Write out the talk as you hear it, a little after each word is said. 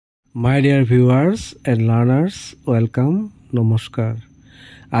My dear viewers and learners, welcome, নমস্কাৰ।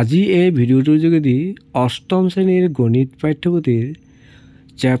 আজি এই ভিডিওটোৰ যোগেদি অষ্টম শ্ৰেণীৰ গণিত পাঠ্যপুথিৰ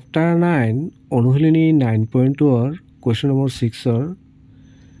চেপ্টাৰ 9 অনুশীলনী 9.2 কুৱেশ্যন নম্বৰ 6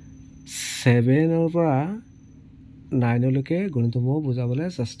 7 পৰা 9 লৈকে গণিতসমূহ বুজাবলৈ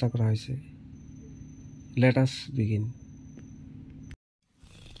চেষ্টা কৰা হৈছে। Let us begin.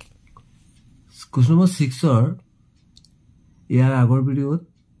 Question number 6 ইয়াৰ আগৰ ভিডিওত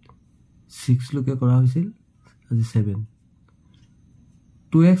 6 লৈকে কৰা হৈছিল, আজি 7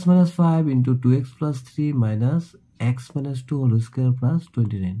 2x minus 5 into 2x plus 3 minus x minus 2 whole square plus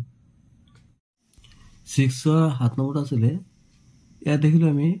 29 6 7 নম্বৰত আছিলে। ইয়াত দেখিলো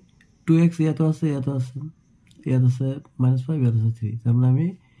আমি 2x ইয়াতো আছে ইয়াত আছে -5 ইয়াত আছে 3, তাৰমানে আমি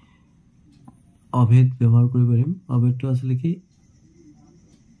অভেদ ব্যৱহাৰ কৰিব পাৰিম। অভেদটো আছিল কি,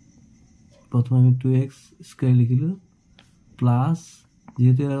 প্ৰথমে আমি 2x স্কয়াৰ লিখিলো প্লাস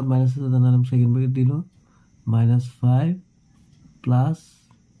যেহেতু এর মাইনাস আছে জানা আমি সেকেন্ড ব্র্যাকেট দিলো -5 প্লাস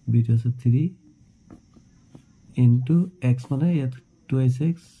b2 আছে 3 into x মানে ইয়াত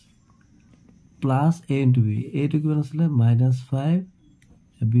 2x plus a into b, a to কিমান আছিল -5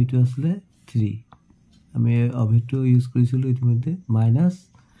 b2 আছিল 3। আমি অভেদটো ইউজ কৰিছিলো ইতিমধ্যে মাইনাস।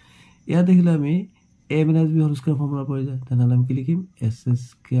 ইয়াত দেখিলো আমি a - b whole square formula পড়ে যায়, তাহলে আমি কি লিখিম s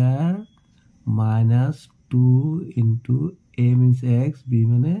square minus 2 into a means x, b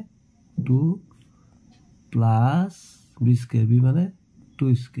মানে 2 plus b square, b মানে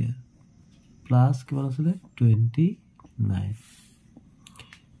 2 square plus কিমান আছিল 29।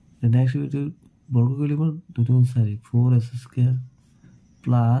 the next we do বর্গ করলে মোর 2 গুণ 4 4s square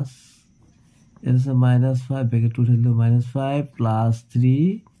plus এর আছে -5 bracket উঠাইলো -5 plus 3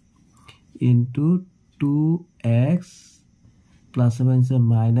 into 2x plus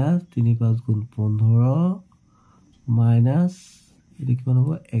minus 3 5 গুণ 15 minus এটা কি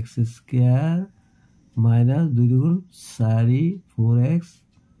বানাবো x স্কয়ার minus 2 গুণ 4 4x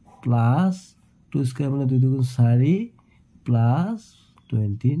plus 2 স্কয়ার মানে 2 গুণ 4 plus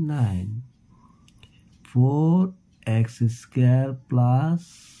 29 4x স্কয়ার plus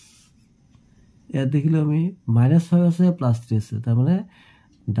এর দেখিলো আমি -5 আছে প্লাস 3 আছে, তার মানে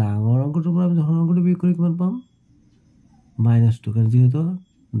ডাঙৰ অংকটোৰ পৰা আমি সৰু অংকটো বিয়োগ কৰি কিমান পাম -2, কাৰণ যেহেতু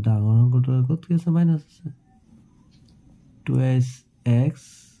ডাঙৰ অংকটোৰ আগত কি আছে মাইনাস আছে 2x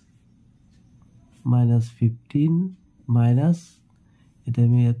minus 15 minus এটা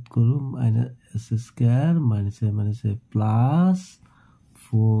আমি এড কৰো -s square minus a plus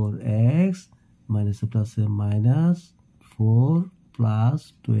 4x minus a plus a minus 4 plus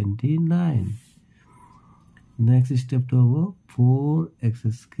 29। next step to হবো 4x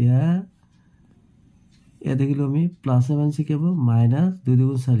স্কয়ার, এ দেখিলো আমি প্লাস এ মাইনাস কি হবে minus 2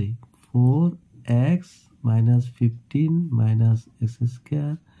 গুণ 4 4x minus 15 minus x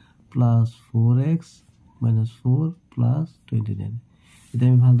square plus 4x minus 4 plus 29। এটা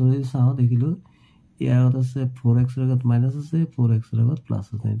আমি ভালদৰে চাও দেখিলো ইয়াৰ আগত আছে 4x এর আগত মাইনাস আছে 4x এর আগত প্লাস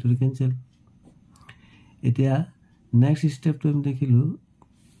আছে, এটো ক্যান্সেল। এতিয়া নেক্সট স্টেপটো আমি দেখিলো,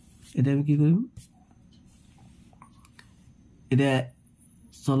 এটা আমি কি কৰিম এটা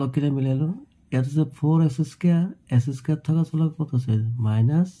চলকৰে মিলালো। ইয়াত আছে 4x স্কয়ার s স্কয়ার থকা চলক কত আছে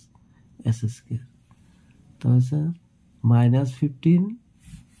 -s স্কয়ার, তাহলে -15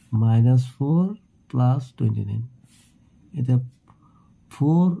 -4 plus 29। এটা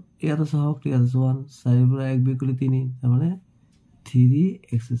 4 ইয়াত আছে হক ইয়াত আছে 1 4 পৰা 1 বিয়োগ কৰি 3, তার মানে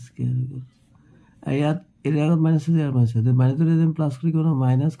 3x স্কয়ার হৈ গল। আর ইয়াত এর আগত মাইনাস আছে আর মাইনাস আছে, মাইনাস করে দেন প্লাস কৰি কোন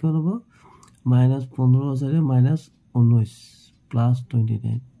মাইনাস কোন হ'ব -15 আছে -19 plus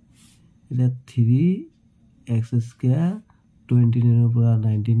 29। এটা 3x স্কয়ার 29 এর পৰা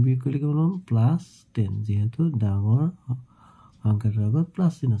 19 বিয়োগ কৰিলে কেমন প্লাস 10, যেহেতু ডাঙৰ অংকটোৰ আগত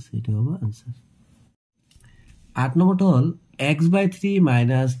প্লাস চিহ্ন আছে, এটা হ'ব आंसर। 8 নম্বৰটো হল x/3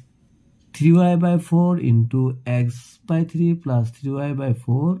 minus 3y/4 into x/3 plus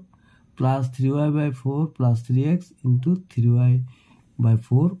 3y/4 plus 3y/4 plus 3x into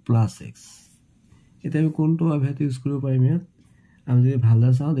 3y/4 plus x। এটা আমি কোনটো অভ্যাস ইউজ কৰিব পাৰিম ইয়াত, আমি যদি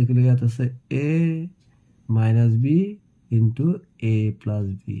ভালদৰে চাওঁ দেখিলে ইয়াত আছে a minus b into a plus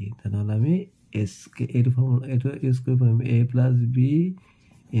b, তাহলে আমি s কে এটো ফর্মুলা এটো ইউজ কৰিব পাৰিম a plus b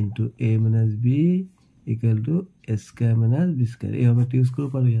into a minus b equal to s square minus b square। এই অভ্যাসটো ইউজ কৰিব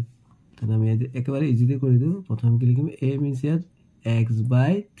পাৰো ইয়াত, তাহলে আমি একেবাৰে ইজিলি কৰি দিও। প্ৰথম কি লিখিম a means ইয়াত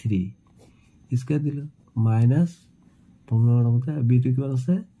x/3 স্কয়ার দিলো মাইনাস 15 মতে b টো কিমান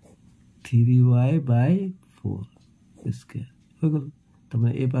আছে 3y/4 স্কয়ার হৈ গল, তাহলে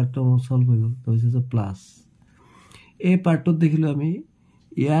এই পার্টটো সলভ হৈ গল, তো হইছে প্লাস। এই পার্টটো দেখিলো আমি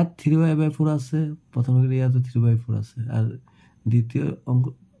ইয়াত 3y/4 আছে, প্রথমে ইয়াত 3/4 আছে, আর দ্বিতীয় অঙ্ক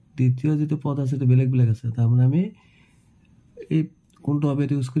তৃতীয় যেটো পদ আছে এটা বেলেগ বেলেগ আছে তাৰ মানে আমি এই কোনটো হবে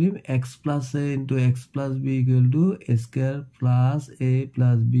ইউজ কৰিম x plus a into x plus b equal to a square plus a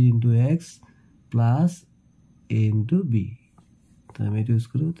plus b into x plus a into b তো আমি এটা ইউজ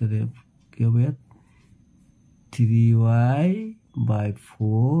কৰো তাহলে কি হবে 3y by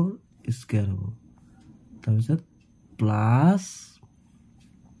 4 square হবে তাৰপিছত plus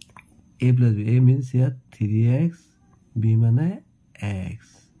a plus b a means here 3x b মানে x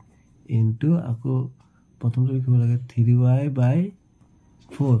into আকৌ প্ৰথমটো লিখিব লাগে 3y by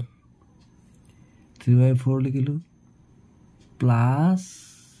 4 3 by 4 লিখিলো plus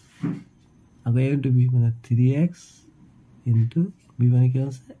আকৌ a into b মানে 3x into b মানে কি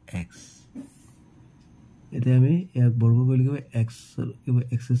আছে x এটা আমি এক বর্গ কৰি লিখিব x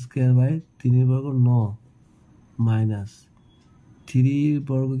x স্কয়ার বাই 3 বর্গ 9 মাইনাস 3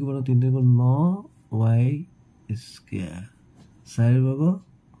 বর্গ কি বলো 3 বর্গ 9 y স্কয়ার 4 বর্গ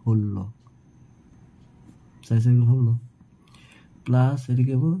 16 4 16 প্লাস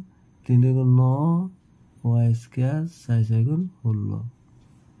এদিকে হবো 3 বর্গ 9 y স্কয়ার 4 16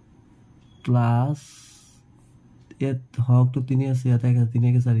 প্লাস এত হক তো 3 আছে এটা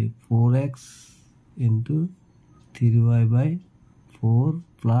 3 কে 4 4x into 3y by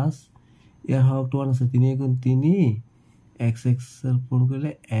 4 plus ইয়াৰ হক তো আছে 3 গুণ 3 x x এর পূরণ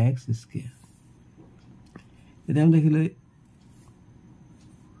করলে x স্কয়ার এটা আমরা দেখিলে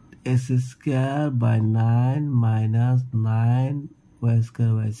s square by 9 minus 9 y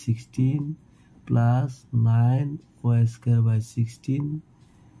square by 16 plus 9 y square by 16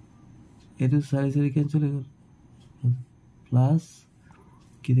 এটো সারি সারি ক্যান্সেল হয়ে গেল প্লাস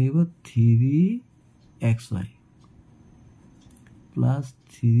কি দেব 3xy plus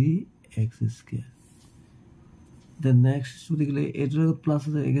 3x square the next দেখলে এটার প্লাস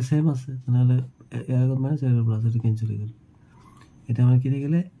আছে একে সেম আছে তাহলে এর মাইনাস এর প্লাস এটা ক্যান্সেল হয়ে গেল এটা আমরা কি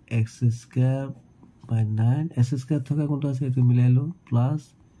দেখলে x square by 9 s square থাকা কোনটা আছে এটা মিলাইলো প্লাস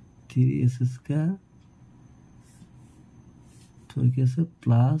 3s square তো কি আছে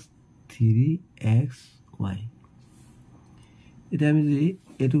প্লাস 3xy এটা আমি যদি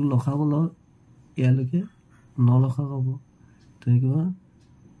এটু লখাবল ইয়ালৈকে নলখা হ'ব তুমি কি হ'ব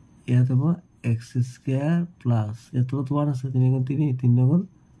ইয়াত হ'ব x স্কয়ার প্লাস এত তো 1 আছে 3 গুণ 3 3 গুণ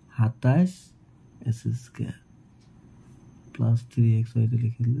 27 s স্কয়ার প্লাস 3xy এটা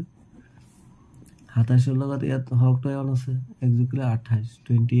লিখি দিলে 27 এর লগত ইয়াত হকটো অন আছে x যোগলে 28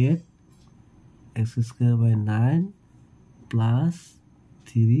 28 x স্কয়ার বাই 9 প্লাস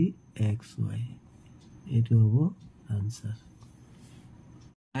 3xy এটো হ'ব answer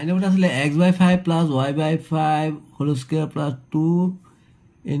I know what is x by 5 plus y by 5 whole square plus 2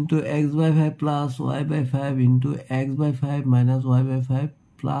 into x by 5 plus y by 5 into x by 5 minus y by 5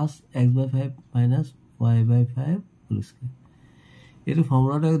 plus x by 5 minus y by 5 whole square. This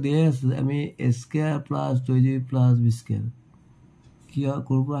formula is a square plus 2ab plus b square. Here,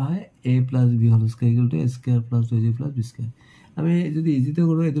 a plus b whole square equal to a square plus 2ab plus b square. I mean, if you easy to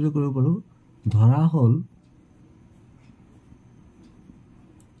go, ধরা হল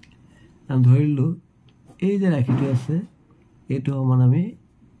আমি ধরিলো এই যে রাখিটো আছে এটো সমান আমি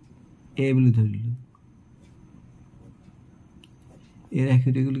a বুলি ধরিলো এই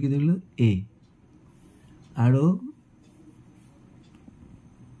রাখিটো গুলো কি ধরিলো a আৰু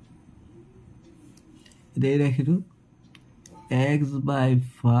এই রাখিটো x by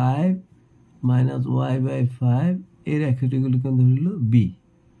 5 minus y by 5 এই রাখিটো গুলো কোন ধরিলো b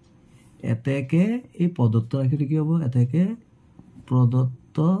এটাকে এই প্রদত্ত রাখিটো কি হবে এটাকে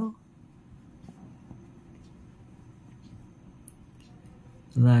প্রদত্ত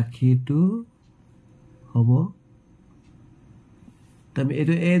রাখিটো হবো তবে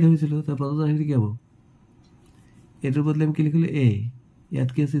এটো a ধৰিছিল তাৰ প্ৰদত্ত ৰাখিটো কি হ'ব এটোৰ বদলে আমি কি লিখিলো a ইয়াত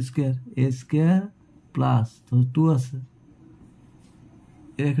কি আছে স্কয়াৰ a স্কয়াৰ প্লাস তো 2 আছে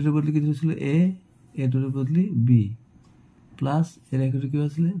এই ৰাখিটোৰ বদলে কি ধৰিছিল a এটোৰ বদলে b প্লাস এই ৰাখিটো কি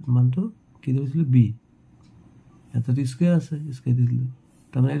আছিল মানটো কি ধৰিছিল b এটো স্কয়াৰ আছে স্কয়াৰ দিলে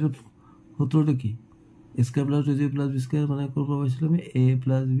তাৰমানে এটো সূত্ৰটো কি square plus 2ab plus b square মানে কোন পাইছিল আমি a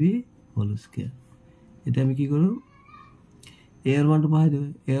plus b whole square এটা আমি কি করব a এর মানটো পাই দেব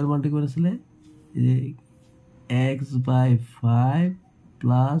a এর মানটো কি আছিল যে x by 5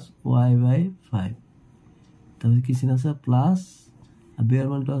 plus y by 5 তাহলে কি চিন আছে প্লাস আর b এর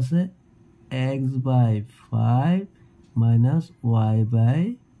মানটো আছে x by 5 minus y by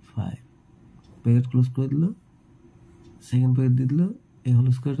 5 bracket close করে দিল সেকেন্ড ব্র্যাকেট দি দিল এই হোল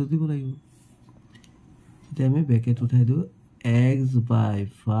স্কয়ারটো দিব লাগিব এটা আমি ব্র্যাকেট উঠাই দেব x by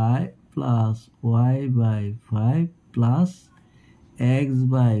 5 plus y by 5 plus x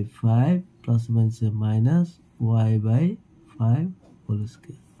by 5 plus minus y by 5 whole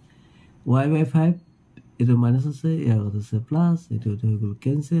square y by 5 এইটো মাইনাছ আছে ইয়াৰ আগত আছে প্লাছ এইটো হৈ গ'ল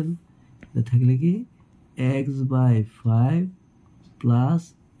কেঞ্চেল এতিয়া থাকিলে কি x by 5 plus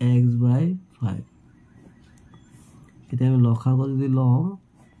x by 5 এতিয়া আমি লসাগু যদি লওঁ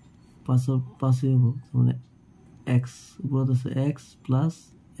পাঁচেই হ'ব মানে x ওপৰত আছে x প্লাছ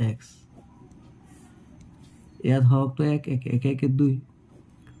x ইয়াত হওকটো এক একে 2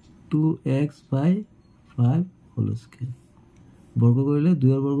 2x by 5 হোল স্কয়াৰ বৰ্গ কৰিলে 2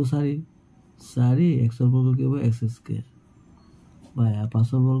 ৰ বৰ্গ 4 x ৰ বৰ্গ কি হ'ব x স্কয়াৰ বাই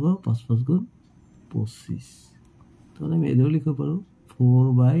 5 ৰ বৰ্গ 5 5 গুণ 25 তো আমি এদৰে লিখিব পাৰো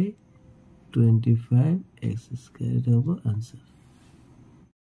 4 by 25 x স্কয়াৰ এটা হ'ব আনসাৰ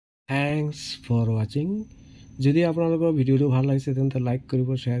থ্যাঙ্কস ফৰ ওয়াচিং যদি আপোনালোকৰ ভিডিওটো ভাল লাগিছে তেন্তে লাইক কৰিব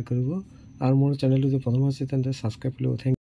শেয়াৰ কৰিব আৰু মোৰ চেনেলটো যদি প্ৰথম আছে তেন্তে সাবস্ক্ৰাইব কৰিব